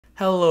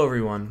Hello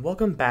everyone,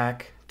 welcome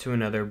back to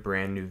another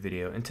brand new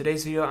video. In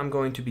today's video I'm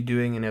going to be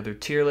doing another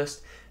tier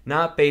list,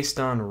 not based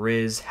on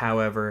Riz,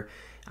 however,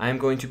 I'm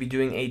going to be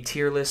doing a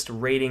tier list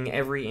rating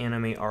every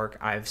anime arc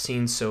I've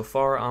seen so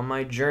far on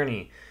my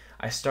journey.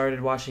 I started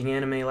watching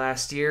anime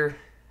last year,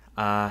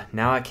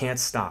 now I can't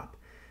stop.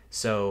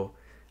 So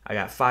I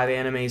got 5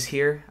 animes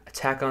here: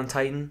 Attack on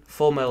Titan,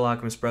 Full Metal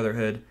Alchemist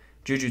Brotherhood,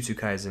 Jujutsu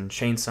Kaisen,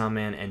 Chainsaw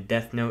Man, and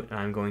Death Note, and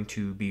I'm going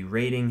to be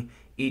rating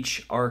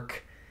each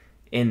arc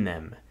in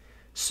them.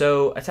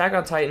 So, Attack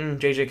on Titan,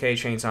 JJK,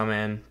 Chainsaw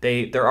Man,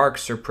 their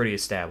arcs are pretty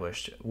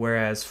established,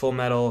 whereas Full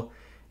Metal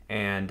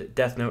and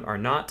Death Note are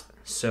not.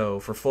 So,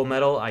 for Full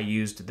Metal, I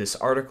used this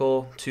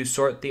article to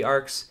sort the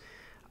arcs.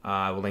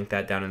 I will link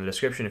that down in the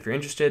description if you're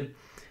interested.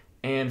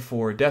 And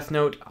for Death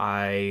Note,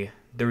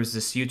 there was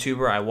this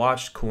YouTuber I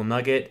watched, Cool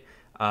Nugget.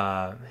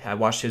 I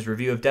watched his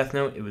review of Death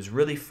Note. It was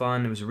really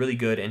fun. It was really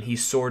good, and he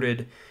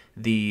sorted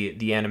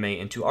the anime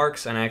into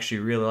arcs, and I actually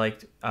really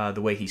liked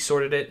the way he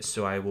sorted it,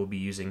 so I will be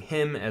using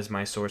him as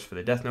my source for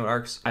the Death Note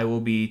arcs. I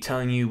will be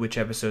telling you which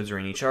episodes are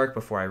in each arc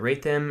before I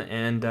rate them,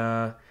 and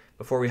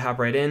before we hop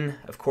right in,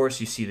 of course,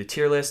 you see the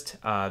tier list.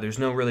 There's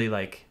no really,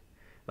 like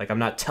I'm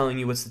not telling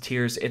you what's the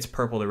tiers, it's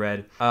purple to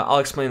red. I'll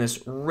explain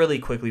this really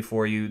quickly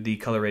for you, the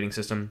color rating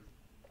system.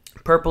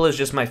 Purple is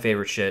just my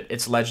favorite shit.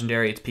 It's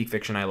legendary, it's peak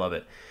fiction, I love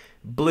it.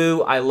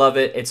 Blue, I love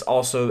it. It's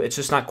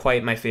just not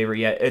quite my favorite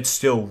yet. It's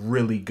still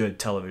really good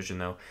television,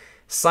 though.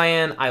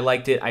 Cyan, I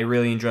liked it. I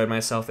really enjoyed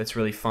myself. It's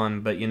really fun,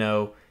 but, you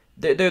know,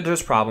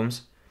 there's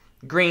problems.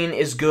 Green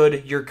is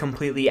good. You're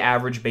completely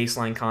average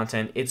baseline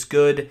content. It's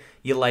good.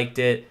 You liked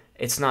it.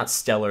 It's not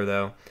stellar,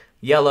 though.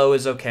 Yellow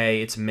is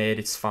okay. It's mid.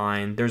 It's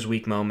fine. There's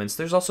weak moments.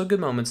 There's also good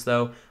moments,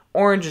 though.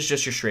 Orange is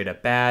just your straight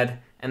up bad.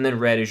 And then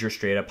red is your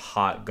straight up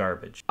hot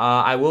garbage.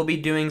 I will be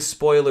doing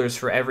spoilers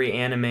for every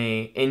anime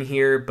in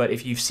here, but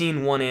if you've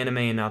seen one anime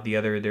and not the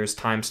other, there's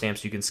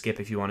timestamps you can skip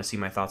if you want to see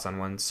my thoughts on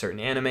one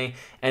certain anime,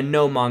 and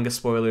no manga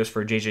spoilers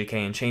for JJK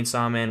and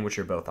Chainsaw Man, which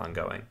are both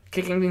ongoing.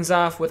 Kicking things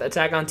off with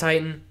Attack on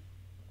Titan,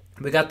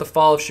 we got the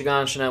Fall of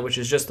Shiganshina, which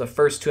is just the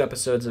first 2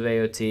 episodes of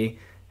AOT,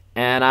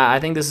 and I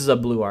think this is a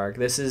blue arc.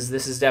 This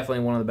is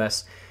definitely one of the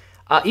best.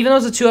 Even though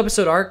it's a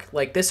 2-episode arc,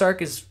 like, this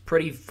arc is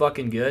pretty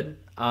fucking good.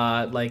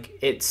 Like,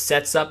 it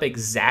sets up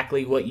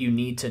exactly what you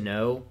need to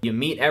know. You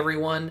meet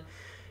everyone,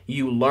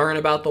 you learn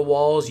about the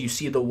walls, you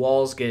see the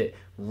walls get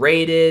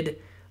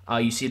raided,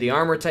 you see the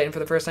Armor Titan for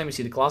the first time, you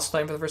see the Colossal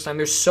Titan for the first time.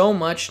 There's so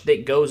much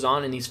that goes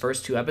on in these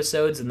first 2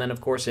 episodes, and then,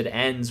 of course, it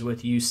ends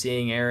with you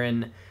seeing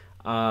Eren,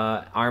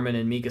 Armin,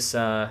 and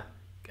Mikasa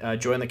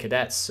join the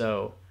cadets.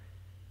 So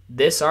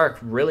this arc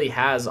really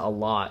has a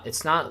lot.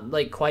 It's not,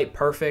 like, quite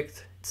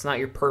perfect. It's not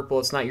your purple,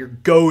 it's not your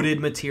goated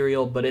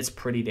material, but it's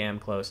pretty damn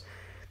close.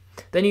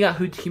 Then you got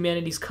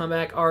Humanity's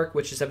Comeback arc,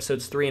 which is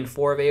episodes 3 and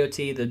 4 of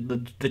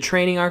AOT. The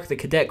training arc, the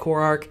Cadet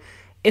Corps arc,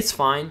 it's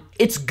fine.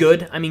 It's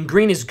good. I mean,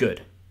 Green is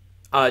good.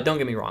 Don't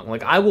get me wrong.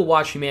 Like, I will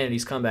watch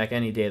Humanity's Comeback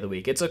any day of the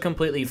week. It's a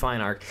completely fine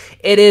arc.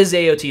 It is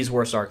AOT's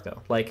worst arc,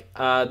 though. Like,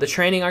 the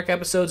training arc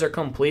episodes are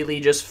completely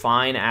just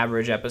fine,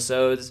 average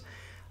episodes.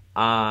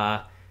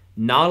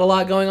 Not a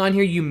lot going on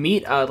here. You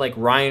meet, like,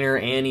 Reiner,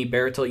 Annie,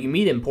 Bertolt. You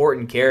meet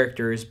important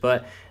characters,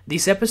 but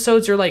these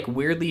episodes are, like,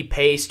 weirdly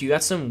paced. You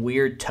got some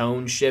weird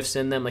tone shifts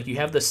in them. Like, you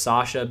have the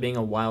Sasha being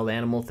a wild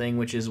animal thing,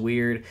 which is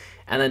weird.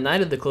 And the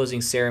night of the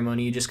closing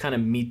ceremony, you just kind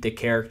of meet the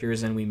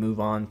characters, and we move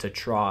on to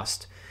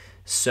Trost.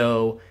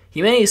 So,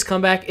 Humanity's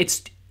Comeback,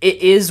 it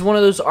is one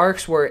of those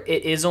arcs where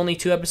it is only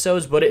 2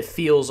 episodes, but it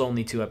feels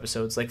only 2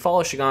 episodes. Like,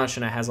 Fall of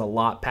Shiganshina has a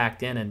lot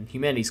packed in, and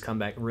Humanity's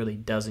Comeback really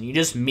doesn't. You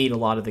just meet a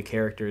lot of the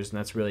characters, and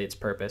that's really its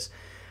purpose.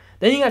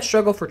 Then you got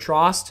Struggle for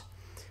Trost,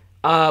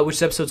 which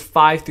is episodes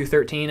 5 through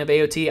 13 of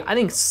AOT. I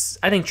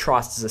think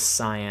Trost is a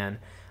Cyan.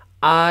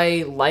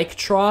 I like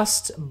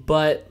Trost,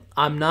 but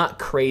I'm not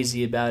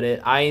crazy about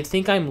it. I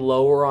think I'm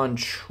lower on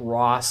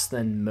Trost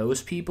than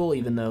most people,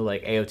 even though,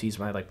 like, AOT is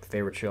my, like,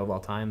 favorite show of all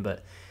time,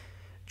 but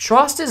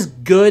Trost is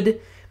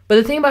good, but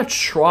the thing about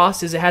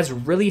Trost is it has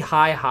really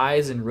high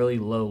highs and really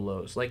low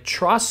lows. Like,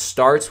 Trost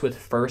starts with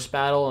First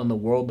Battle and The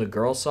World the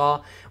Girl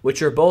Saw,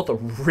 which are both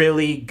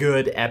really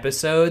good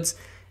episodes,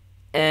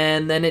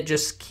 and then it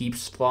just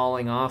keeps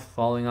falling off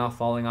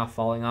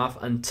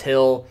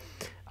until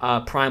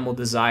Primal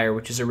Desire,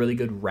 which is a really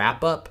good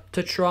wrap-up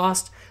to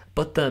Trost.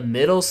 But the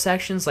middle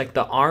sections, like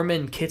the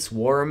Armin, Kit's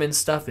Warman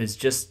stuff, is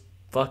just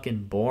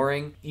fucking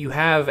boring. You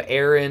have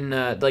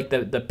Eren, like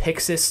the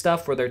Pixis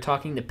stuff where they're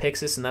talking to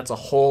Pixis, and that's a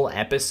whole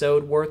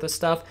episode worth of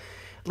stuff.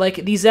 Like,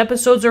 these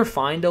episodes are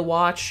fine to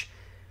watch,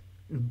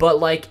 but,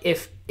 like,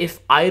 if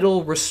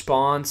idle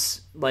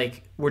response,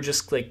 like, were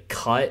just, like,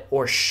 cut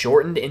or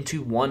shortened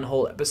into one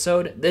whole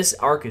episode, this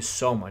arc is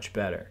so much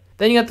better.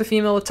 Then you got the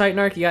Female Titan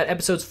arc. You got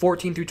episodes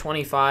 14 through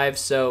 25,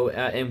 so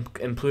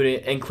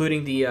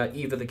including the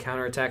Eve of the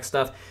Counterattack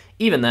stuff.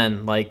 Even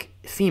then, like,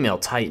 Female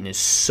Titan is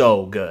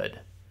so good.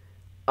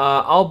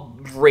 I'll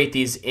rate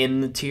these in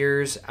the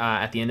tiers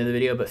at the end of the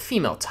video, but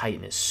Female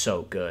Titan is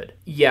so good.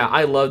 Yeah,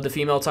 I love the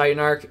Female Titan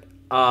arc.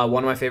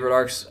 One of my favorite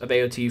arcs of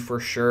AOT for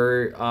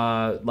sure.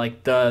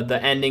 Like the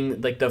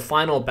ending, like the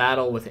final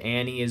battle with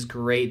Annie is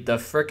great. The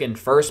freaking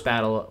first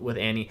battle with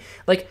Annie,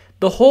 like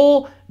the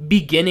whole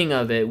beginning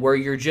of it, where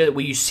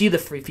you see the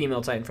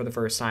female Titan for the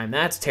first time,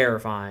 that's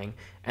terrifying.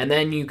 And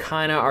then you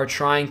kind of are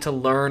trying to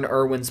learn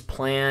Erwin's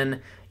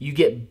plan. You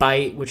get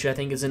Bite, which I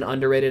think is an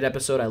underrated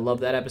episode. I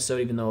love that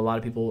episode, even though a lot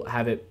of people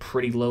have it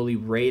pretty lowly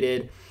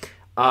rated.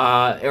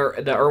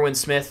 The Erwin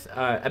Smith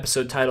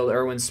episode titled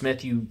Erwin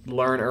Smith, you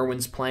learn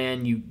Erwin's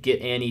plan, you get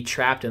Annie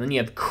trapped, and then you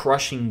have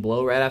Crushing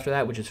Blow right after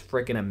that, which is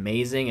freaking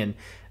amazing. And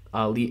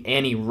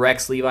Annie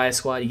wrecks Levi's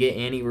squad. You get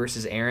Annie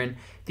versus Eren.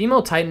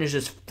 Female Titan is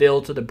just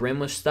filled to the brim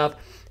with stuff.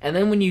 And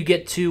then when you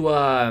get to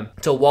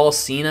Wall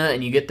Cena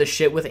and you get the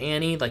shit with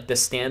Annie, like the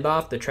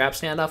standoff, the trap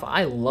standoff,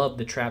 I love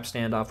the trap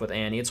standoff with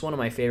Annie. It's one of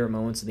my favorite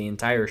moments of the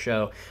entire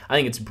show. I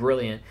think it's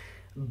brilliant.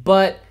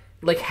 But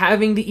like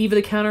having the Eva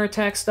the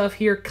counterattack stuff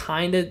here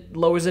kind of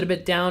lowers it a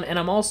bit down. And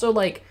I'm also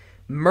like,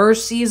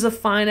 Mercy is a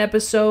fine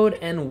episode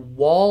and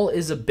Wall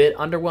is a bit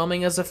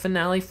underwhelming as a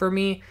finale for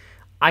me.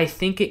 I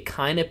think it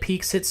kind of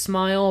peaks its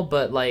smile,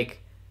 but like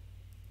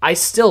I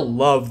still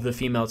love the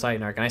Female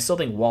Titan arc, and I still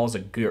think Wall's a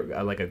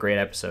great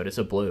episode. It's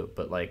a blue,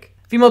 but like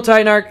Female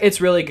Titan arc, it's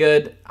really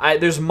good.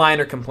 There's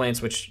minor complaints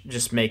which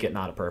just make it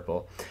not a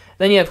purple.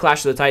 Then you have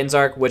Clash of the Titans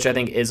arc, which I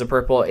think is a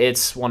purple.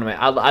 It's one of my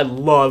I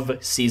love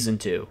season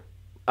 2.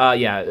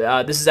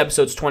 This is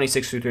episodes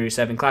 26 through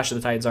 37. Clash of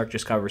the Titans arc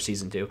just covers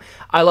season 2.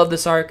 I love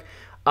this arc.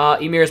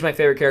 Ymir is my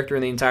favorite character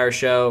in the entire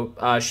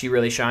show. She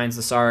really shines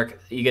this arc.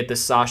 You get the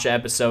Sasha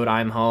episode,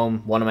 I'm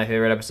Home, one of my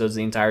favorite episodes of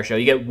the entire show.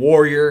 You get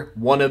Warrior,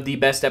 one of the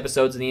best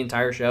episodes of the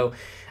entire show.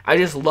 I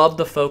just love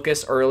the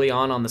focus early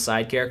on the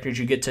side characters.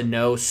 You get to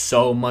know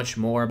so much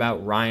more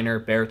about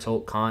Reiner,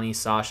 Bertolt, Connie,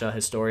 Sasha,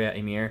 Historia,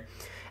 Ymir.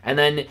 And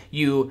then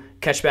you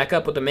catch back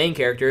up with the main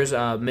characters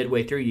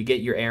midway through. You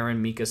get your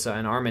Eren, Mikasa,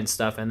 and Armin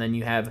stuff, and then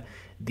you have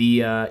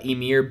the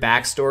Ymir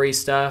backstory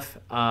stuff,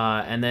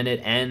 and then it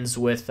ends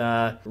with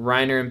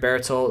Reiner and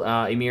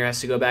Bertolt. Ymir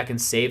has to go back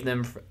and save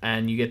them,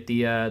 and you get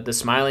the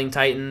Smiling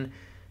Titan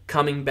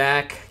coming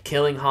back,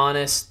 killing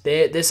Hannes.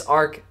 This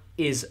arc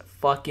is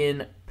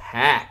fucking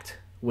packed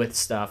with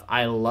stuff.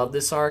 I love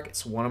this arc.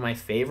 It's one of my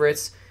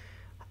favorites.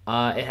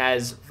 It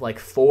has like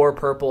 4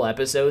 purple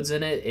episodes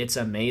in it. It's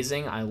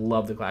amazing. I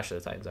love the Clash of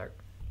the Titans arc.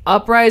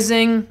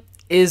 Uprising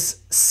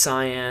is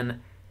Cyan.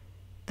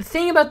 The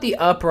thing about the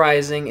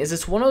Uprising is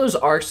it's one of those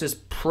arcs that's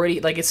pretty,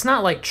 like, it's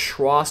not like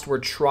Trost, where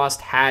Trost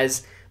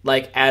has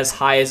like as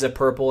high as a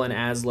purple and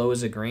as low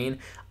as a green.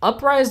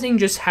 Uprising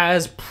just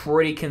has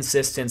pretty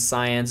consistent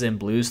cyans and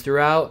blues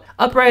throughout.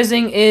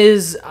 Uprising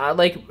is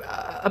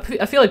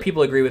I feel like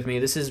people agree with me.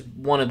 This is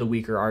one of the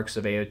weaker arcs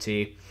of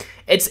AOT.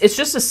 It's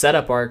just a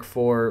setup arc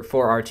for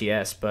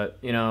RTS, but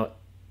you know,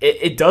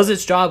 it does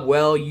its job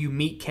well. You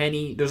meet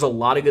Kenny. There's a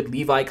lot of good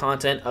Levi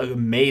content,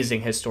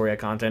 amazing Historia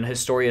content.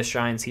 Historia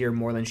shines here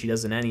more than she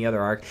does in any other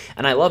arc,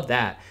 and I love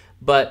that.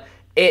 But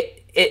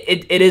it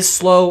is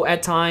slow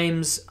at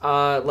times.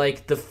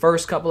 Like the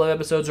first couple of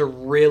episodes are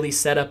really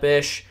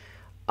setup-ish.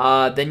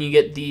 Then you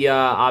get the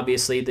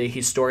obviously the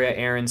Historia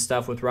Eren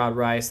stuff with Rod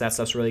Rice. That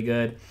stuff's really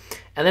good.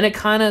 And then it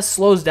kind of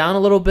slows down a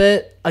little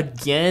bit.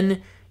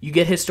 Again, you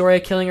get Historia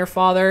killing her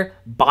father.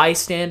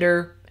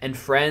 Bystander and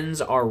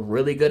Friends are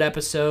really good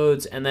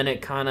episodes. And then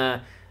it kind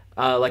of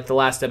like the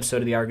last episode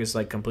of the arc is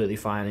like completely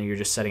fine, and you're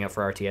just setting up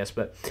for RTS.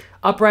 But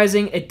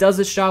Uprising, it does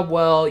its job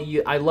well.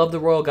 I love the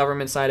royal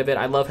government side of it.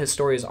 I love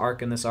Historia's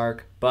arc in this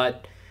arc,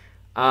 but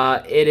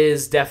it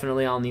is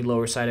definitely on the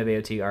lower side of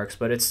AOT arcs,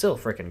 but it's still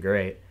freaking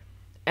great.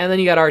 And then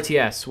you got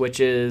RTS,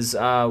 which is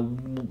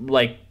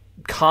like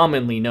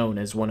commonly known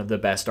as one of the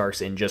best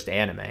arcs in just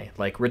anime.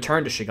 Like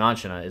Return to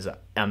Shiganshina is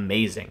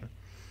amazing,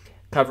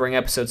 covering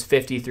episodes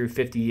 50 through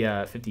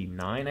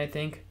 59, I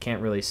think.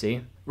 Can't really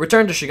see.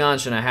 Return to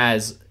Shiganshina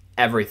has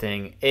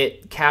everything.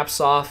 It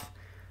caps off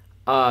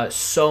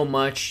so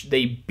much.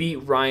 They beat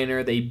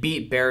Reiner, they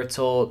beat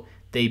Bertolt,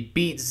 they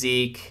beat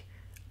Zeke,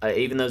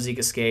 even though Zeke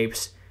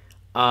escapes.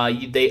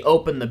 They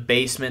open the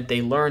basement.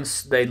 They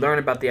learn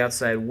about the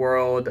outside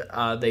world.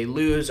 They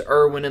lose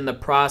Erwin in the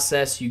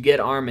process. You get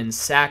Armin's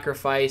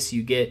sacrifice.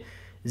 You get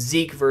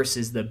Zeke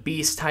versus the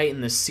Beast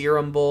Titan, the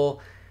Serum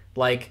Bull.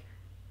 Like,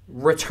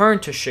 Return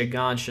to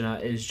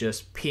Shiganshina is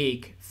just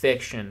peak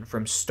fiction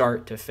from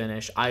start to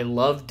finish. I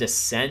love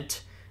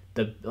Descent,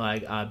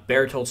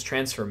 Bertolt's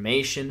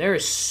transformation. There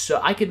is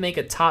I could make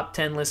a top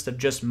 10 list of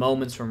just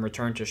moments from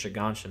Return to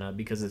Shiganshina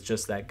because it's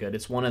just that good.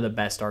 It's one of the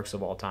best arcs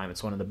of all time.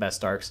 It's one of the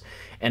best arcs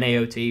in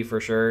AOT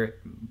for sure.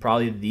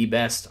 Probably the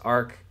best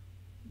arc,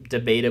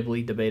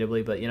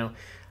 debatably, but you know,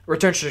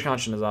 Return to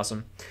Shiganshina is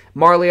awesome.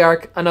 Marley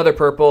arc, another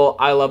purple.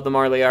 I love the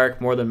Marley arc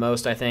more than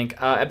most, I think.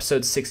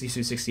 Episodes 60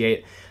 through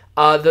 68.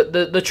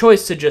 The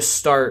choice to just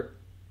start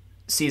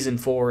Season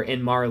 4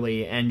 in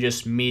Marley and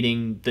just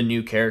meeting the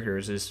new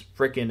characters is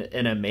freaking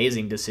an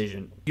amazing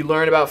decision. You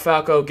learn about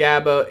Falco,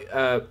 Gabby,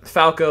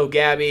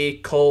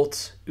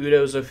 Colt,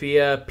 Udo,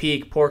 Zofia,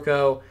 Peak,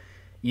 Porco.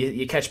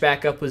 You catch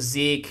back up with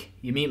Zeke.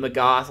 You meet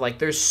Magath. Like,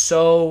 there's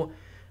so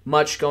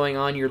much going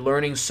on. You're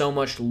learning so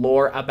much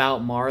lore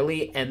about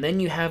Marley. And then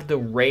you have the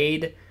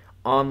raid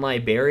on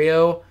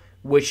Liberio,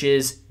 which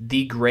is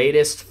the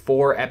greatest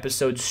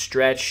 4-episode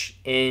stretch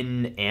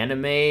in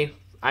anime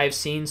I've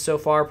seen so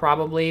far,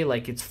 probably.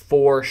 Like, it's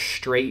 4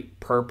 straight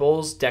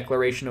purples,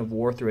 declaration of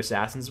war through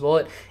Assassin's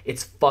Bullet.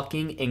 It's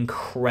fucking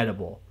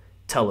incredible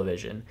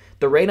television.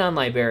 The raid on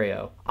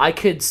Liberio, I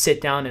could sit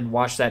down and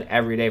watch that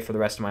every day for the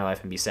rest of my life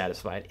and be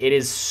satisfied. It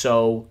is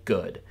so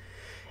good.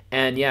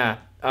 And yeah,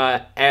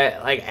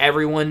 like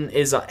everyone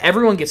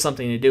gets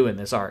something to do in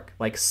this arc.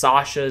 Like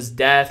Sasha's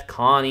death,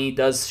 Connie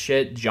does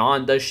shit,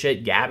 John does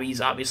shit,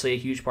 Gabby's obviously a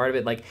huge part of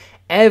it. Like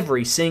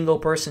every single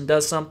person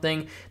does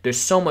something. There's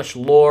so much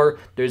lore.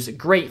 There's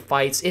great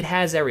fights. It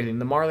has everything.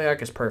 The Marley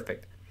arc is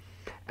perfect.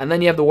 And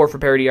then you have the War for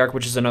Parity arc,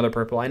 which is another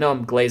purple. I know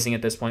I'm glazing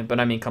at this point, but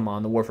I mean, come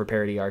on, the War for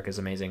Parity arc is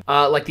amazing.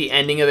 Like the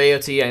ending of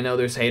AOT, I know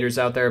there's haters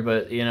out there,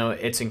 but, you know,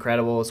 it's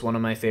incredible. It's one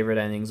of my favorite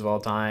endings of all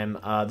time.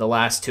 The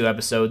last 2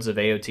 episodes of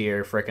AOT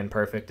are freaking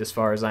perfect as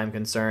far as I'm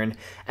concerned.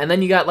 And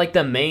then you got, like,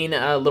 the main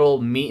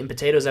little meat and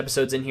potatoes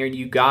episodes in here.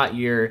 You got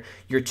your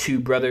 2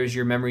 brothers,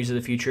 your Memories of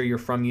the Future, your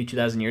From You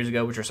 2,000 Years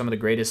Ago, which are some of the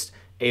greatest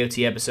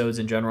AOT episodes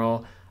in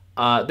general.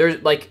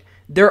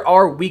 There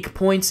are weak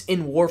points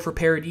in War for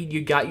Parity.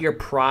 You got your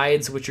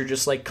prides, which are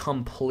just like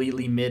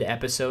completely mid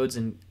episodes,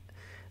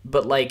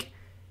 but like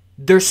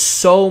there's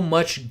so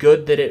much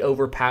good that it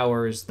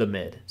overpowers the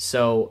mid.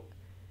 So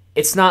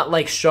it's not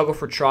like Struggle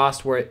for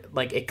Trost where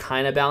it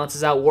kind of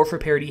balances out. War for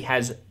Parity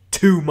has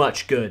too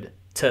much good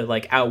to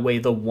like outweigh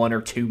the 1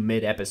 or 2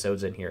 mid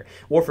episodes in here.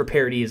 War for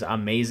Parity is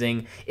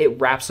amazing. It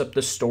wraps up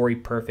the story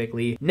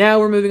perfectly. Now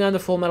we're moving on to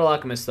Full Metal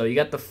Alchemist though. You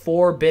got the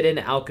Forbidden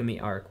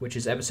Alchemy arc, which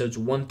is episodes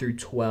 1 through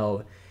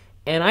 12.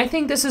 And I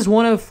think this is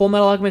one of Full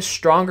Metal Alchemist's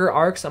stronger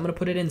arcs. I'm going to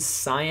put it in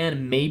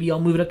cyan. Maybe I'll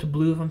move it up to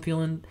blue if I'm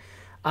feeling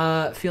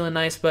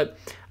nice. But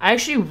I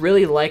actually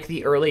really like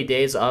the early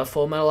days of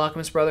Full Metal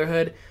Alchemist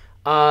Brotherhood.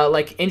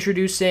 Like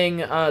introducing,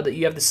 you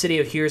have the City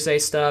of Hearsay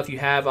stuff. You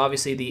have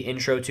obviously the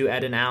intro to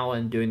Ed and Al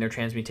and doing their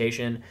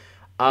transmutation.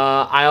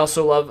 I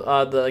also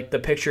love the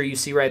picture you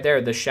see right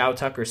there, the Shao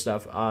Tucker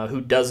stuff.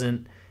 Who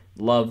doesn't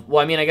love?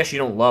 Well, I mean, I guess you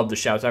don't love the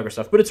Shao Tucker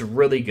stuff, but it's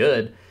really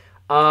good.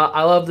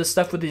 I love the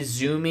stuff with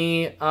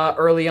Izumi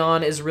early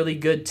on is really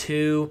good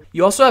too.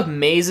 You also have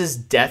Maze's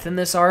death in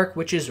this arc,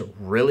 which is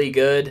really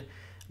good.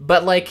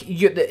 But like,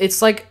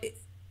 it's like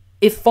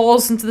it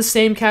falls into the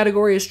same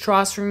category as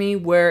Trost for me,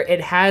 where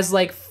it has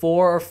like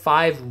 4 or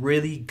 5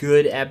 really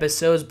good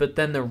episodes, but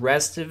then the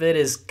rest of it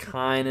is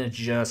kind of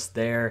just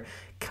there,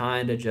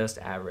 kind of just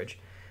average.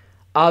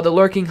 The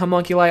Lurking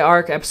Homunculi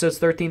arc, episodes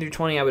 13 through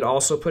 20, I would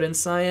also put in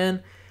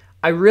cyan.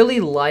 I really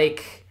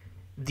like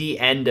the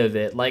end of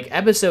it. Like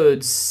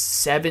episodes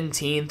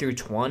 17 through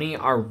 20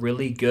 are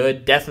really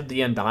good. Death of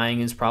the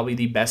Undying is probably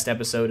the best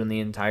episode in the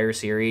entire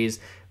series.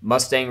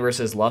 Mustang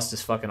versus Lust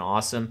is fucking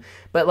awesome.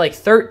 But like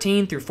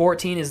 13 through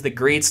 14 is the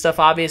greed stuff,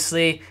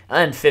 obviously.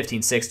 And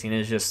 15, 16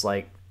 is just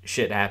like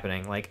shit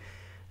happening. Like,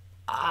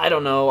 I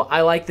don't know.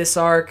 I like this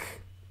arc.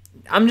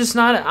 I'm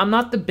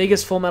not the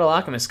biggest Full Metal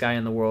Alchemist guy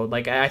in the world.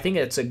 Like, I think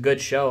it's a good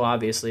show,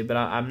 obviously, but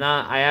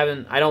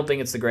I don't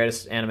think it's the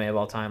greatest anime of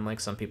all time, like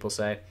some people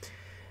say.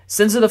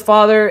 Sins of the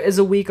Father is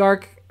a weak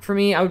arc for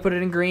me. I would put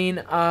it in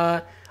green.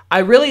 I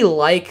really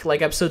like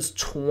episodes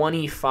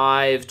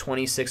 25,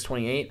 26,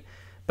 28.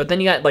 But then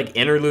you got like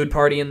Interlude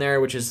Party in there,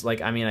 which is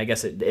like, I mean, I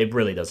guess it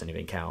really doesn't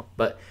even count.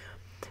 But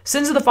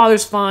Sins of the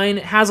Father's fine.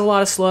 It has a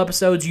lot of slow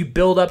episodes. You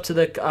build up to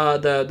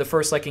the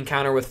first like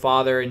encounter with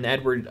Father and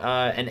Edward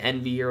and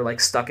Envy are like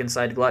stuck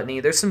inside Gluttony.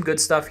 There's some good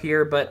stuff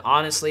here, but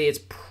honestly, it's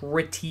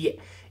pretty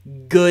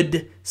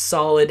good,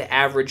 solid,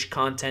 average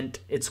content.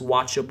 It's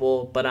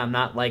watchable, but I'm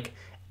not like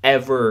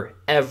ever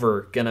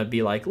gonna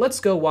be like, let's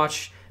go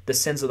watch the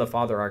Sins of the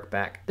Father arc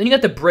back. Then you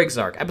got the Briggs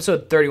arc,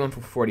 episode 31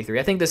 from 43.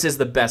 I think this is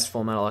the best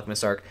Full Metal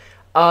Alchemist arc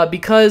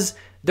because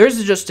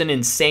there's just an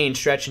insane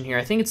stretch in here.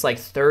 I think it's like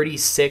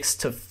 36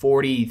 to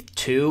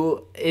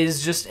 42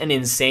 is just an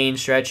insane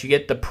stretch. You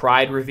get the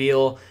Pride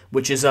reveal,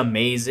 which is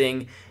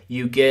amazing.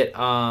 You get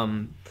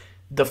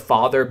the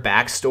Father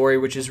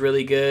backstory, which is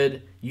really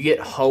good. You get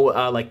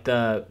like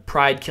the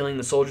Pride killing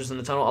the soldiers in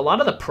the tunnel. A lot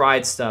of the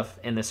Pride stuff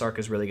in this arc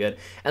is really good.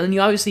 And then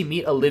you obviously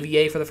meet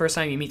Olivier for the first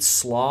time. You meet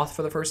Sloth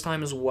for the first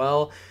time as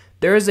well.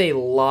 There is a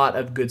lot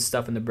of good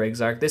stuff in the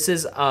Briggs arc. This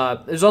is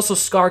there's also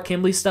Scar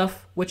Kimbley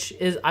stuff, which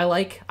is I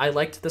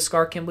liked the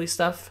Scar Kimbley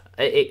stuff.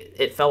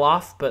 It fell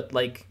off, but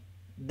like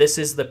this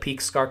is the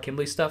peak Scar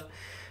Kimbley stuff.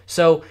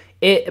 So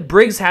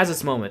Briggs has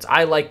its moments.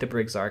 I like the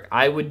Briggs arc.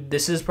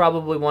 This is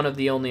probably one of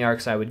the only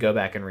arcs I would go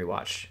back and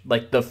rewatch,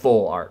 like the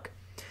full arc.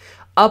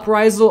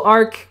 Uprisal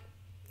arc,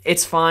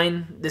 it's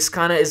fine. This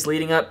kind of is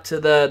leading up to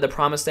the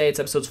Promised Day. It's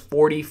episodes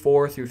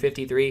 44 through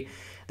 53.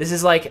 This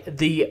is like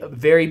the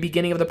very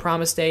beginning of the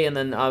Promised Day and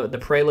then the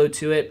prelude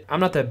to it. I'm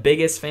not the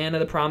biggest fan of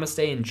the Promised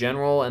Day in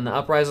general, and the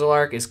Uprisal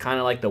arc is kind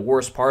of like the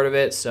worst part of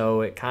it,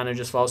 so it kind of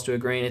just falls to a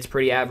green. It's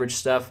pretty average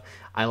stuff.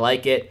 I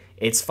like it.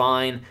 It's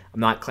fine. I'm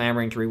not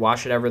clamoring to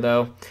rewatch it ever,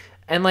 though.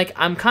 And like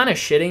I'm kind of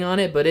shitting on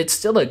it, but it's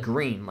still a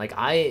green. Like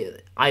I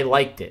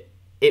liked it.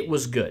 it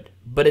was good.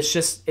 But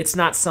it's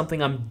not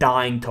something I'm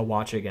dying to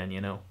watch again, you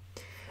know?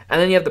 And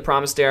then you have the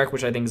Promised Day arc,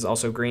 which I think is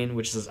also green,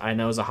 which is, I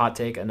know, is a hot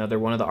take. Another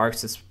one of the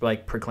arcs that's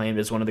like proclaimed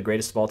as one of the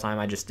greatest of all time.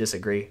 I just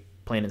disagree,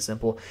 plain and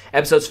simple.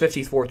 Episodes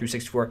 54 through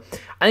 64.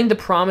 I think the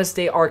Promised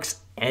Day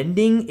arc's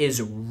ending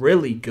is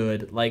really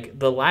good. Like,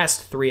 the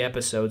last 3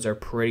 episodes are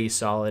pretty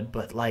solid,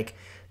 but like,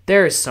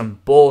 there is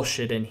some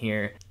bullshit in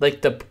here.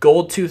 Like, the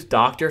Goldtooth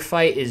Doctor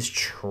fight is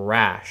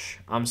trash.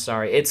 I'm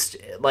sorry. It's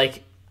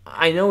like,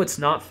 I know it's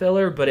not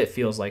filler, but it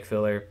feels like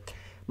filler.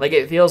 Like,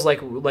 it feels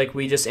like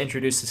we just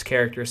introduced this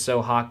character,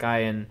 so Hawkeye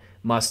and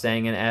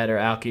Mustang and Ed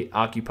are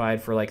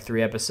occupied for like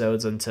 3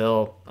 episodes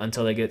until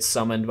they get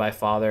summoned by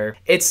Father.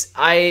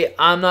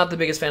 I'm not the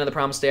biggest fan of the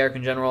Promised Day arc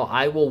in general.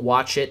 I will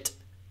watch it,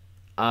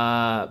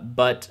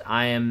 but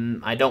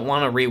I don't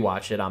want to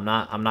rewatch it. I'm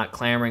not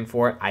clamoring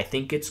for it. I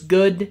think it's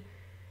good.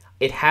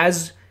 It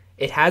has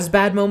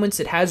bad moments.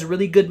 It has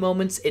really good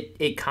moments.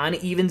 It kind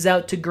of evens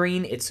out to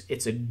green.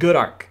 It's a good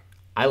arc.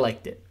 I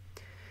liked it.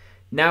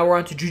 Now we're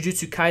on to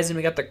Jujutsu Kaisen.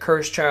 We got the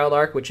Cursed Child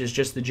arc, which is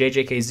just the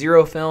JJK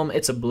Zero film.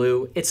 It's a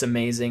blue. It's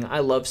amazing. I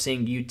love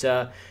seeing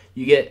Yuta.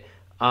 You get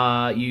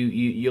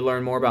you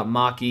learn more about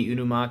Maki,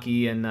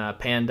 Unumaki, and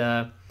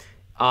Panda.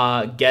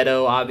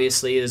 Geto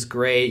obviously is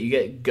great. You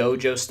get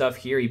Gojo stuff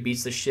here. He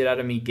beats the shit out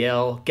of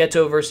Miguel.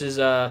 Geto versus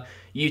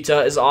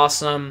Yuta is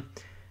awesome.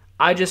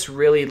 I just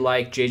really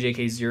like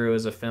JJK Zero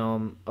as a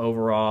film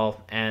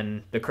overall,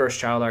 and the Cursed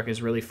Child arc is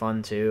really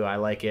fun too. I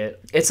like it.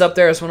 It's up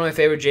there as one of my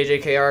favorite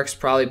JJK arcs,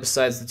 probably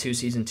besides the 2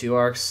 Season 2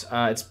 arcs.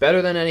 It's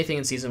better than anything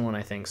in Season 1,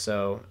 I think,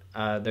 so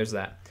there's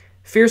that.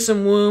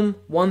 Fearsome Womb,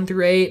 1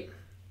 through 8,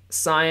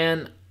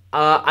 Cyan.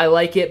 I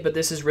like it, but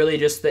this is really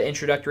just the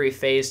introductory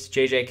phase to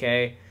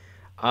JJK.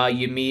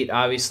 You meet,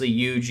 obviously,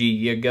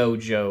 Yuji,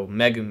 Yagojo,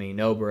 Megumi,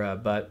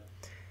 Nobara, but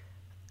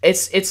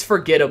it's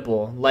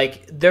forgettable.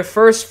 Like, the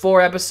first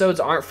 4 episodes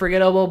aren't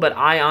forgettable, but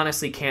I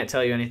honestly can't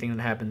tell you anything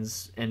that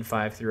happens in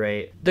 5 through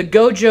 8. The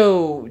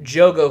Gojo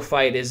Jogo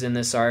fight is in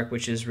this arc,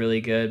 which is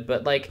really good,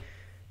 but like,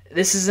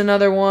 this is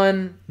another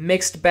one,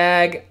 mixed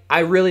bag. I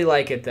really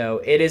like it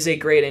though. It is a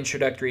great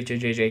introductory to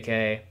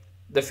JJK.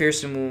 The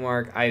Fearsome Womb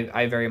arc,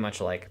 I very much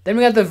like. Then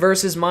we got the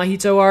Versus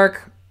Mahito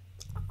arc.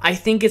 I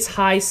think it's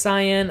high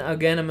Cyan.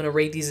 Again, I'm gonna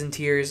rate these in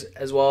tiers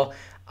as well.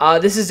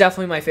 This is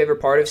definitely my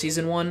favorite part of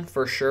Season 1,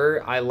 for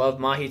sure. I love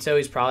Mahito.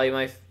 He's probably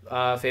my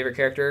favorite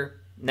character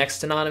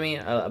next to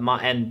Nanami.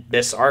 And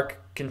this arc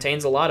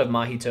contains a lot of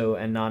Mahito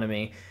and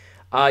Nanami.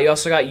 You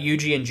also got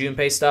Yuji and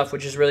Junpei stuff,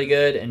 which is really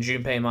good, and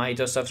Junpei and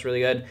Mahito stuff's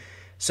really good.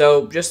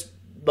 So just,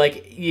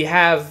 like, you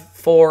have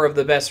 4 of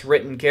the best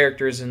written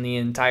characters in the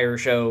entire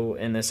show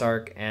in this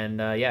arc, and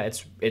yeah,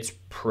 it's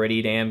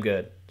pretty damn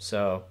good.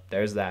 So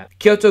there's that.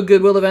 Kyoto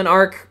Goodwill Event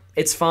arc,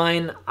 it's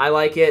fine. I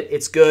like it.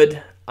 It's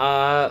good.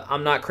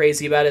 I'm not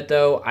crazy about it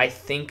though. I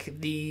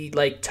think the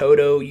like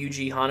Todo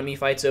Yuji Hanami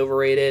fight's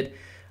overrated.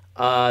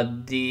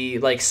 The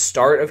like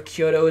start of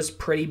Kyoto is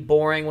pretty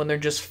boring when they're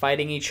just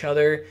fighting each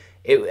other.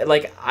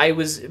 I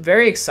was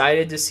very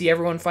excited to see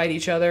everyone fight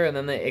each other, and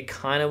then it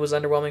kind of was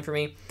underwhelming for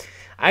me.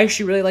 I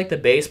actually really like the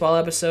baseball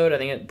episode. I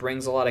think it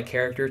brings a lot of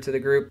character to the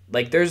group.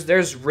 Like,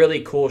 there's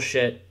really cool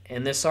shit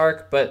in this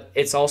arc, but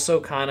it's also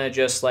kind of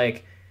just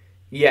like,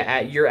 yeah,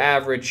 at your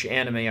average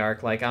anime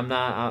arc. Like, I'm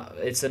not,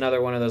 it's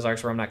another one of those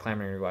arcs where I'm not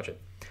clamoring to rewatch it.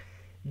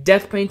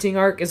 Death Painting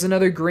arc is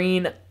another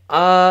green.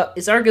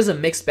 This arc is a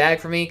mixed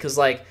bag for me, because,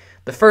 like,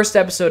 the first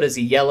episode is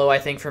a yellow, I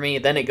think, for me.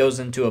 Then it goes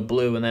into a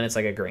blue, and then it's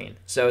like a green.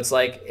 So it's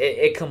like,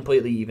 it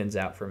completely evens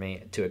out for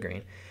me to a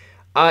green.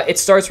 It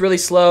starts really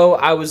slow.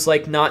 I was,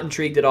 like, not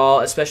intrigued at all,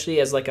 especially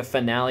as, like, a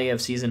finale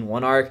of Season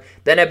 1 arc.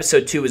 Then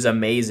Episode 2 is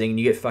amazing.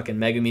 You get fucking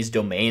Megumi's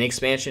domain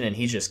expansion, and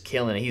he's just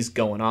killing it. He's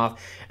going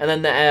off. And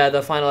then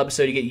the final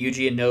episode, you get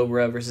Yuji and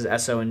Nobara versus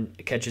Esso and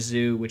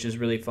Ketchizu, which is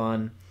really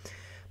fun.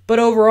 But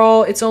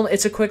overall, it's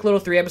a quick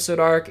little 3-episode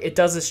arc. It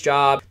does its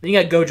job. Then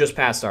you got Gojo's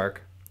Past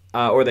arc,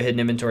 or the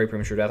Hidden Inventory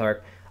Premature Death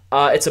arc.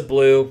 It's a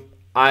blue.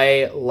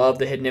 I love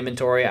the Hidden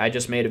Inventory. I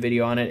just made a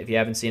video on it. If you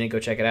haven't seen it, go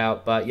check it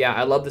out. But yeah,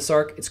 I love this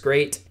arc. It's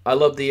great. I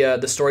love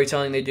the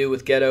storytelling they do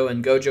with Geto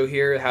and Gojo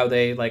here, how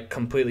they like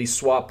completely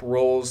swap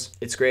roles.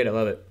 It's great. I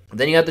love it.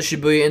 Then you got the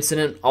Shibuya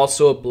Incident,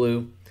 also a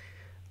blue.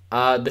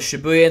 The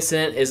Shibuya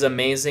Incident is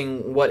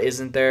amazing. What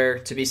isn't there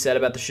to be said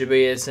about the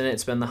Shibuya Incident?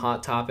 It's been the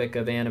hot topic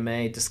of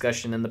anime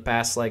discussion in the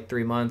past like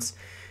 3 months.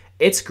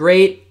 It's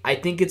great. I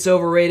think it's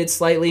overrated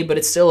slightly, but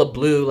it's still a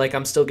blue. Like,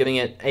 I'm still giving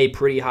it a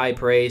pretty high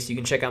praise. You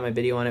can check out my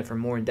video on it for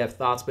more in-depth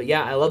thoughts. But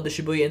yeah, I love the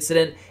Shibuya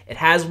Incident. It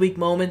has weak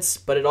moments,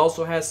 but it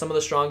also has some of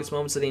the strongest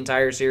moments of the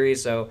entire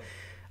series. So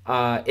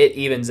it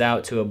evens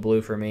out to a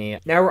blue for me.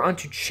 Now we're on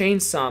to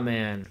Chainsaw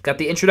Man. Got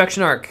the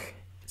introduction arc.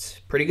 It's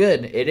pretty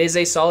good. It is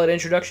a solid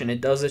introduction.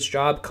 It does its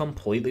job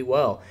completely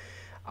well.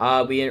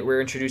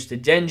 We're introduced to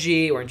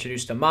Denji. We're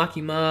introduced to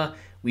Makima.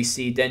 We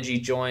see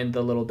Denji join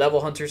the little Devil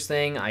Hunters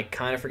thing. I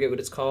kind of forget what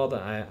it's called.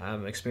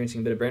 I'm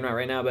experiencing a bit of brain rot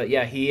right now. But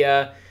yeah,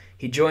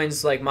 he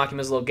joins like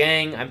Makima's little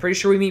gang. I'm pretty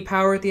sure we meet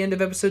Power at the end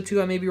of episode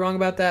 2. I may be wrong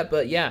about that.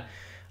 But yeah,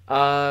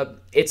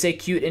 it's a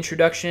cute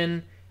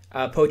introduction.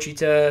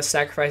 Pochita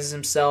sacrifices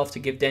himself to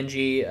give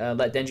Denji,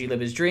 let Denji live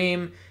his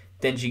dream.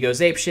 Denji goes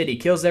apeshit. He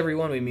kills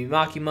everyone. We meet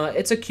Makima.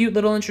 It's a cute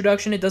little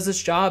introduction. It does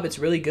its job. It's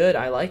really good.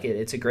 I like it.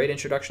 It's a great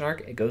introduction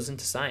arc. It goes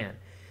into Cyan.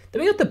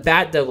 Then we got the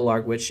Bat Devil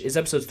arc, which is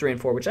episodes 3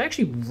 and 4, which I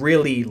actually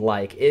really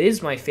like. It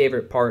is my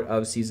favorite part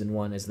of season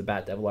 1 is the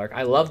Bat Devil arc.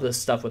 I love the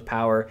stuff with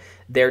Power,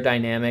 their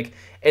dynamic.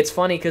 It's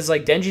funny because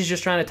like Denji's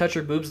just trying to touch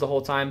her boobs the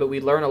whole time, but we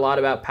learn a lot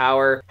about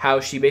Power, how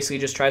she basically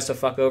just tries to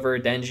fuck over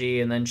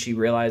Denji, and then she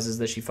realizes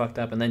that she fucked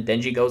up, and then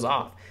Denji goes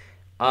off.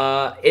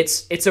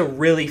 It's a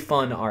really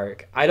fun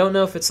arc. I don't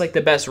know if it's like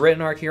the best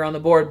written arc here on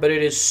the board, but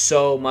it is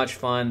so much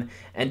fun.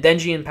 And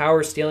Denji and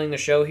Power stealing the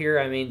show here.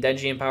 I mean,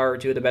 Denji and Power are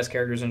two of the best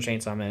characters in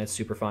Chainsaw Man. It's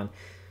super fun.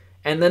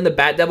 And then the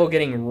Bat Devil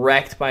getting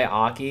wrecked by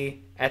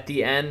Aki at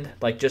the end,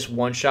 like just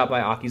one shot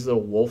by Aki's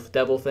little wolf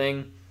devil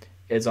thing.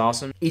 It's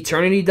awesome.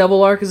 Eternity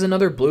Devil arc is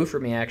another blue for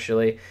me,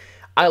 actually.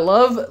 I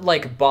love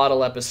like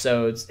bottle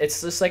episodes.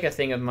 It's just like a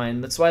thing of mine.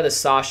 That's why the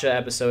Sasha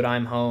episode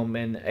 "I'm Home"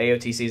 in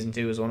AOT season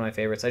 2 is one of my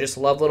favorites. I just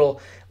love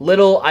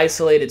little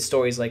isolated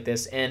stories like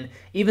this. And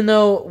even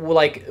though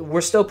like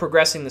we're still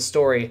progressing the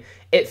story,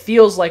 it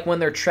feels like when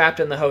they're trapped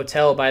in the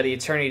hotel by the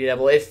Eternity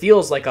Devil, it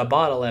feels like a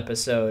bottle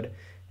episode.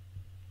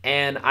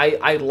 And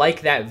I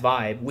like that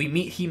vibe. We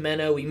meet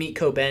Himeno, we meet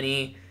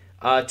Kobeni.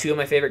 Two of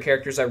my favorite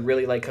characters. I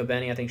really like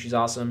Kobeni. I think she's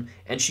awesome,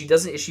 and she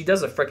does a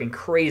freaking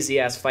crazy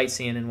ass fight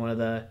scene in one of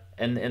the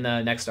in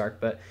the next arc.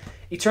 But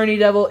Eternity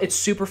Devil, it's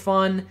super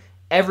fun.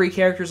 Every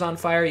character's on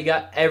fire. You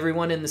got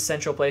everyone in the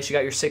central place. You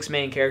got your 6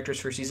 main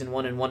characters for season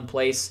 1 in one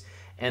place,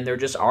 and they're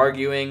just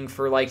arguing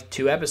for like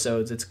 2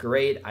 episodes. It's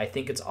great. I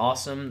think it's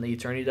awesome. The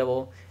Eternity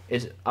Devil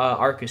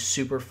arc is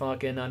super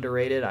fucking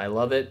underrated. I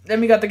love it.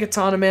 Then we got the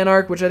Katana Man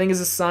arc, which I think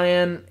is a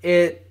Cyan.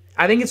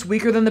 I think it's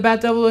weaker than the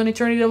Bat Devil and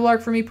Eternity Devil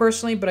arc for me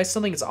personally, but I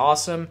still think it's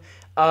awesome.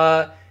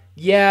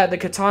 Yeah, the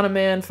Katana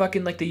Man,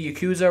 fucking like the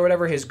Yakuza or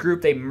whatever, his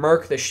group, they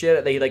murk the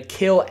shit. They like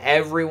kill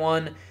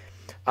everyone.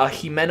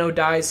 Himeno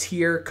dies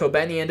here.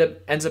 Kobeni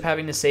ends up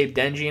having to save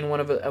Denji in one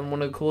of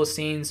the coolest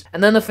scenes.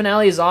 And then the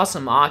finale is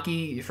awesome.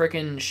 Aki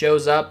freaking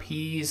shows up.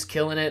 He's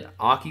killing it.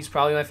 Aki's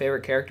probably my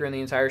favorite character in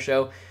the entire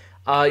show.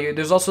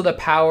 There's also the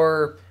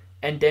Power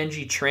and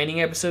Denji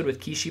training episode with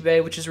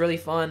Kishibe, which is really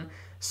fun.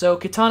 So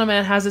Katana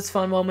Man has its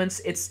fun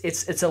moments.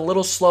 It's a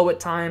little slow at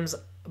times,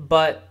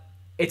 but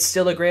it's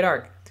still a great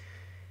arc.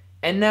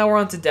 And now we're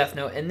on to Death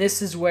Note, and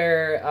this is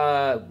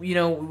where,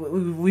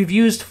 we've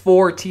used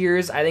 4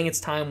 tiers. I think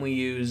it's time we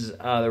use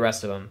the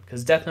rest of them,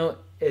 because Death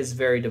Note is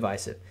very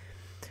divisive.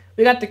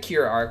 We got the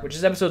Kira arc, which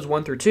is episodes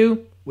 1 through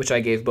 2, which I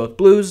gave both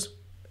blues.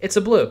 It's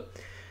a blue.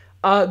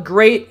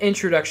 Great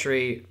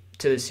introductory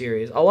to the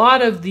series. A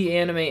lot of the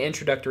anime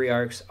introductory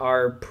arcs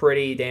are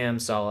pretty damn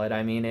solid.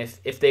 I mean,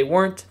 if they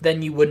weren't,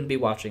 then you wouldn't be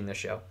watching the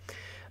show.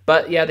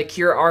 But yeah, the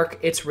Kira arc,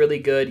 it's really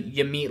good.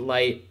 You meet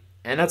Light,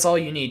 and that's all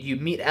you need. You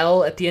meet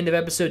L at the end of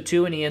episode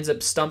 2, and he ends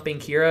up stumping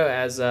Kira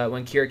as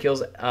when Kira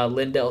kills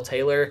Lindell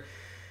Taylor,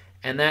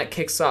 and that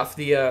kicks off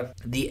the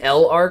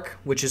L arc,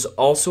 which is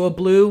also a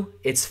blue.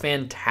 It's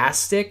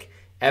fantastic.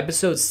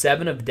 Episode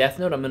 7 of Death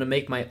Note, I'm gonna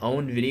make my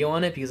own video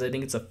on it because I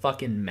think it's a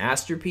fucking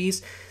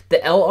masterpiece.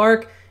 The L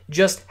arc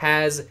just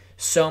has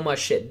so much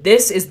shit.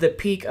 This is the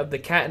peak of the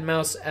cat and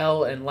mouse,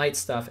 L, and Light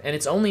stuff, and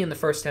it's only in the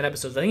first 10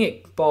 episodes. I think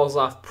it falls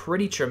off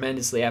pretty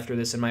tremendously after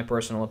this, in my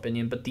personal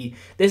opinion, but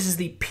this is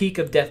the peak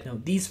of Death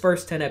Note. These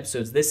first 10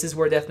 episodes, this is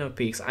where Death Note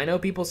peaks. I know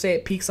people say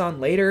it peaks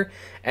on later,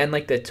 and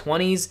like the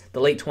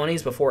late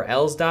 20s before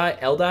L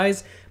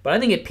dies, but I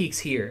think it peaks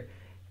here.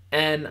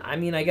 And, I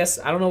mean, I guess,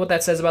 I don't know what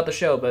that says about the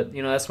show, but,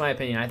 that's my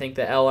opinion. I think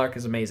the L arc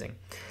is amazing.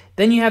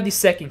 Then you have the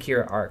second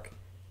Kira arc.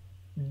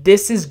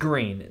 This is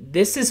green.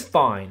 This is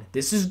fine.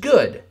 This is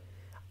good.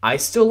 I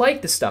still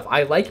like this stuff.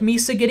 I like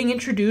Misa getting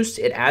introduced.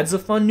 It adds a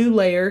fun new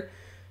layer.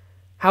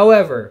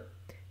 However,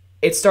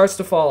 it starts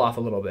to fall off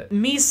a little bit.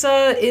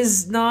 Misa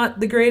is not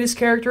the greatest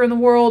character in the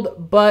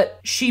world, but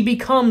she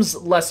becomes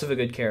less of a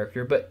good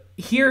character. But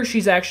here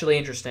she's actually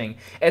interesting,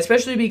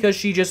 especially because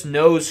she just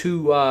knows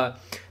who,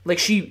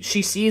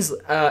 she sees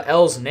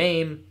L's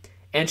name,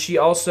 and she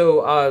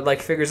also,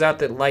 figures out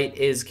that Light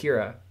is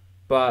Kira.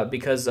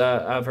 Because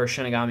of her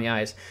Shinigami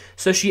eyes.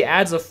 So she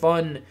adds a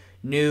fun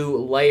new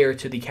layer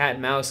to the cat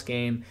and mouse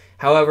game.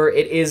 However,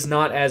 it is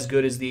not as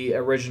good as the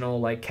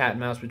original cat and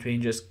mouse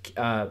between just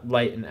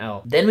Light and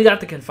L. Then we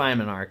got the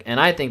confinement arc, and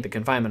I think the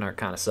confinement arc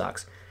kind of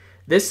sucks.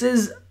 This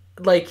is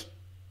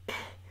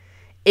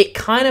it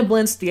kind of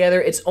blends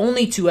together. It's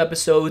only 2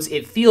 episodes.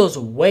 It feels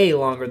way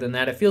longer than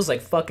that. It feels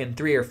like fucking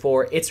 3 or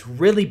 4. It's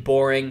really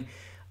boring.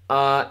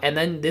 And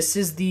then this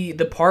is the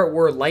part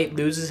where Light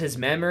loses his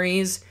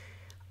memories.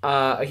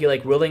 He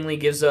willingly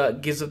gives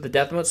up the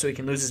death note so he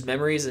can lose his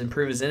memories and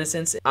prove his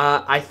innocence.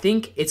 I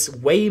think it's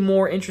way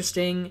more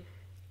interesting,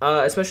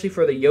 especially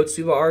for the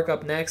Yotsuba arc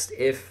up next,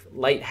 if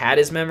Light had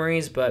his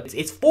memories. But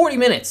it's 40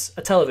 minutes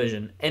of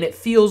television, and it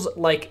feels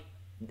like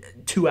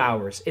 2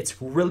 hours. It's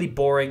really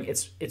boring.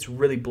 It's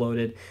really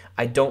bloated.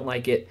 I don't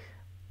like it.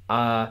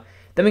 Then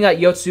we got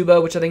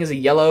Yotsuba, which I think is a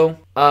yellow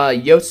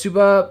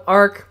Yotsuba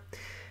arc.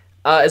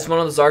 is one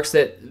of those arcs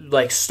that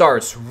like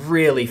starts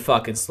really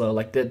fucking slow.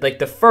 Like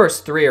the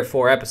first 3 or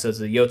 4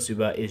 episodes of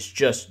Yotsuba is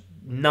just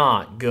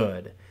not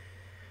good.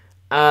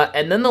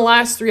 And then the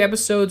last 3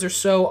 episodes or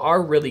so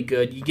are really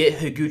good. You get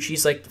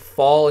Higuchi's like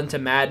fall into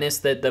madness,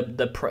 that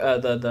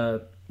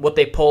the what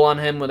they pull on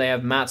him when they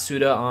have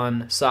Matsuda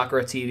on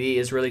Sakura TV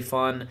is really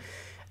fun,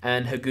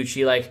 and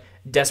Higuchi like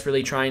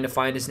desperately trying to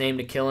find his name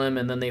to kill him,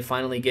 and then they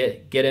finally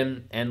get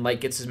him and like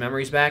gets his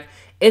memories back.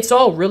 It's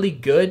all really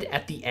good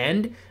at the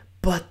end,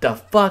 but the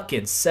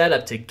fucking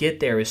setup to get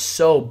there is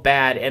so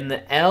bad, and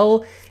the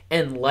L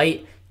and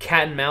Light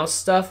cat and mouse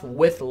stuff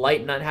with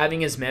Light not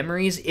having his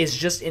memories is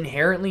just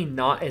inherently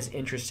not as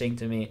interesting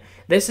to me.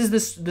 This is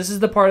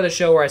the part of the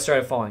show where I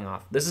started falling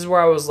off. This is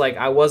where I was like,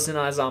 I wasn't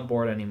as on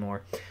board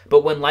anymore.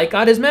 But when Light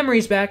got his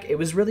memories back, it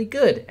was really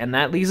good, and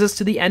that leads us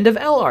to the end of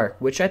L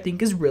arc, which I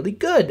think is really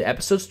good.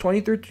 Episodes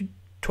 24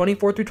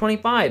 through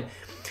 25.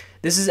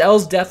 This is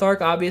L's death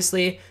arc,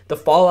 obviously. The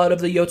fallout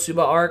of the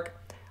Yotsuba arc.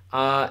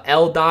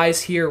 L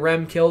dies here,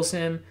 Rem kills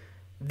him.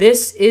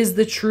 This is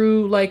the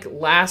true, like,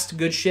 last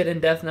good shit in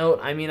Death Note.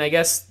 I mean, I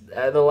guess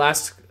the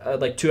last,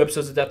 like, 2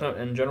 episodes of Death Note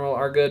in general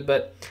are good,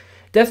 but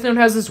Death Note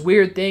has this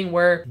weird thing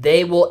where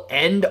they will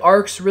end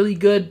arcs really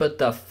good, but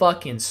the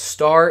fucking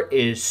start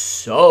is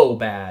so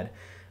bad.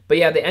 But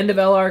yeah, the end of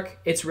L arc,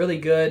 it's really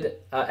good.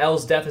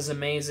 L's death is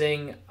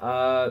amazing.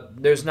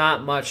 There's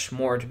not much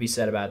more to be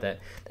said about that.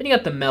 Then you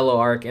got the Mellow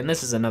arc, and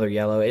this is another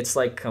yellow. It's,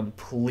 like,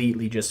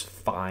 completely just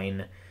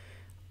fine.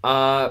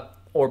 Or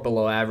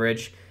below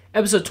average.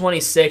 Episode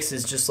 26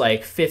 is just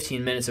like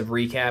 15 minutes of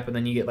recap, and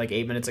then you get like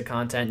 8 minutes of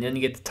content, and then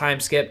you get the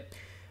time skip.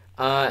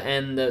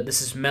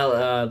 This is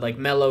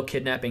Mello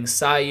kidnapping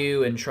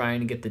Sayu and trying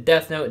to get the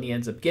Death Note, and he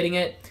ends up getting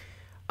it.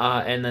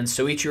 And then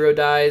Soichiro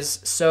dies.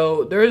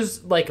 So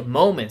there's like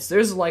moments.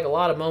 There's like a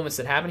lot of moments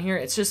that happen here.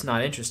 It's just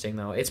not interesting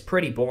though. It's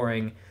pretty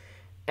boring.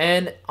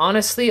 And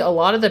honestly, a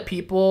lot of the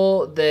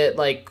people that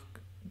like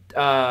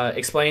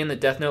explain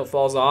that Death Note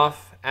falls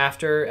off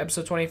after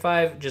episode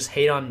 25 just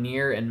hate on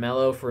Nier and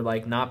Mello for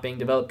like not being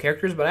developed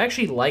characters, but I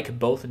actually like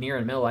both Nier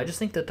and Mello. I just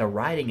think that the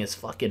writing is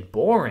fucking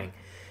boring,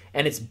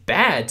 and it's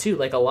bad too.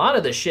 Like a lot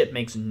of the shit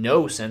makes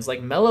no sense.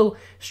 Like Mello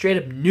straight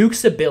up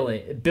nukes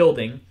a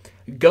building,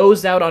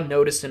 goes out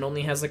unnoticed, and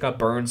only has like a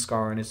burn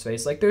scar on his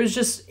face. Like there's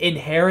just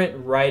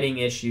inherent writing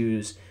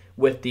issues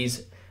with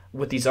these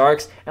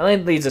arcs, and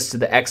that leads us to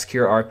the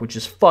X-Cure arc, which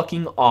is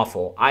fucking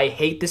awful. I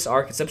hate this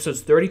arc. It's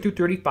episodes 30 through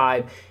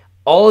 35.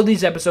 All of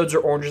these episodes are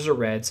oranges or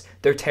reds.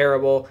 They're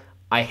terrible.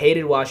 I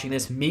hated watching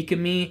this.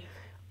 Mikami,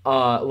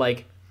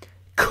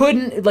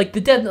 couldn't, like,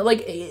 the death,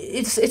 like,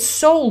 it's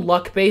so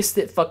luck-based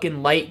that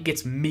fucking Light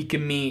gets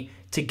Mikami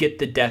to get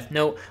the Death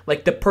Note.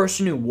 Like, the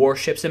person who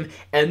worships him,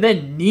 and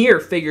then Nier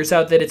figures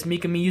out that it's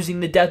Mikami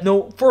using the Death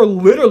Note for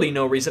literally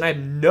no reason. I have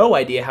no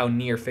idea how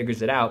Nier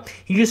figures it out.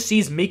 He just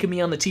sees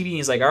Mikami on the TV, and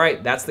he's like, all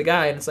right, that's the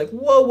guy. And it's like,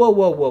 whoa,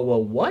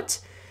 what?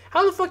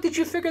 How the fuck did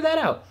you figure that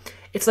out?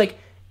 It's like,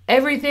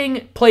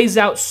 everything plays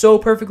out so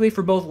perfectly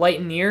for both Light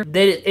and Nier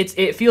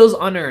that it feels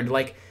unearned.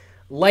 Like,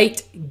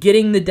 Light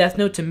getting the Death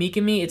Note to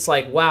Mikami, it's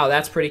like, wow,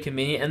 that's pretty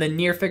convenient. And then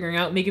Nier figuring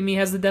out Mikami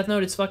has the Death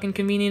Note, it's fucking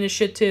convenient as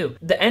shit too.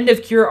 The end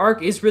of Kira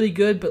arc is really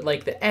good, but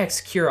like the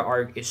X-Kira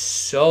arc is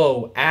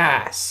so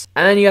ass.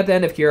 And then you got the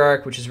end of Kira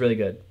arc, which is really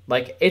good.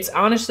 Like, it's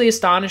honestly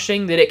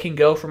astonishing that it can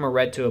go from a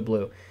red to a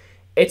blue.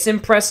 It's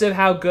impressive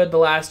how good the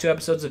last 2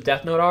 episodes of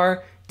Death Note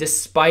are,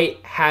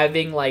 despite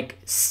having like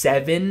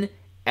 7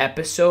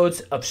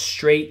 episodes of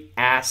straight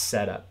ass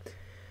setup.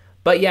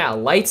 But yeah,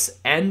 Light's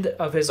end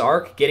of his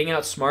arc, getting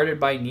outsmarted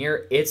by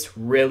Nier, it's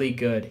really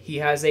good. He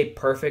has a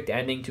perfect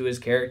ending to his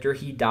character.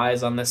 He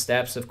dies on the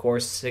steps, of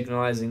course,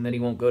 signalizing that he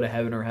won't go to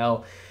heaven or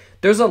hell.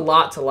 There's a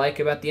lot to like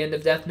about the end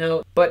of Death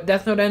Note, but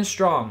Death Note ends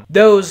strong.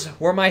 Those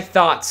were my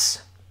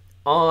thoughts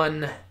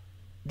on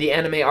the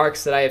anime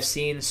arcs that I have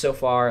seen so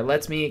far.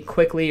 Let me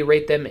quickly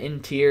rate them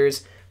in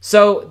tiers.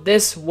 So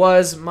this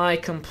was my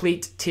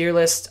complete tier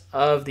list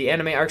of the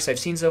anime arcs I've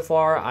seen so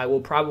far. I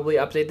will probably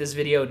update this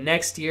video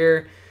next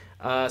year,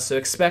 so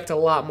expect a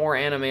lot more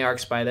anime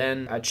arcs by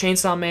then. A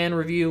Chainsaw Man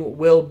review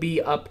will be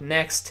up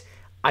next.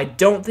 I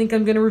don't think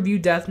I'm going to review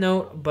Death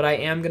Note, but I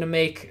am going to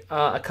make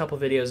a couple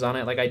videos on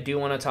it. Like, I do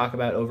want to talk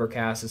about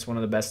Overcast. It's one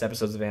of the best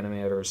episodes of anime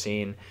I've ever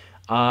seen.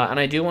 And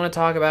I do want to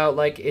talk about,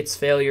 like, its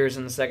failures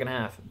in the second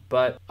half.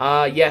 But,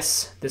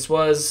 yes, this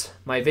was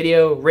my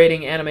video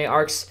rating anime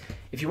arcs.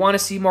 If you want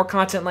to see more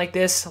content like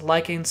this,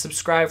 like and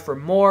subscribe for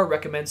more.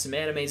 Recommend some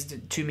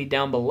animes to me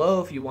down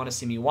below if you want to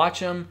see me watch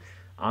them.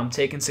 I'm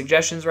taking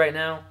suggestions right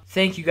now.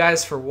 Thank you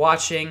guys for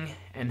watching,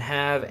 and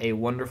have a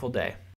wonderful day.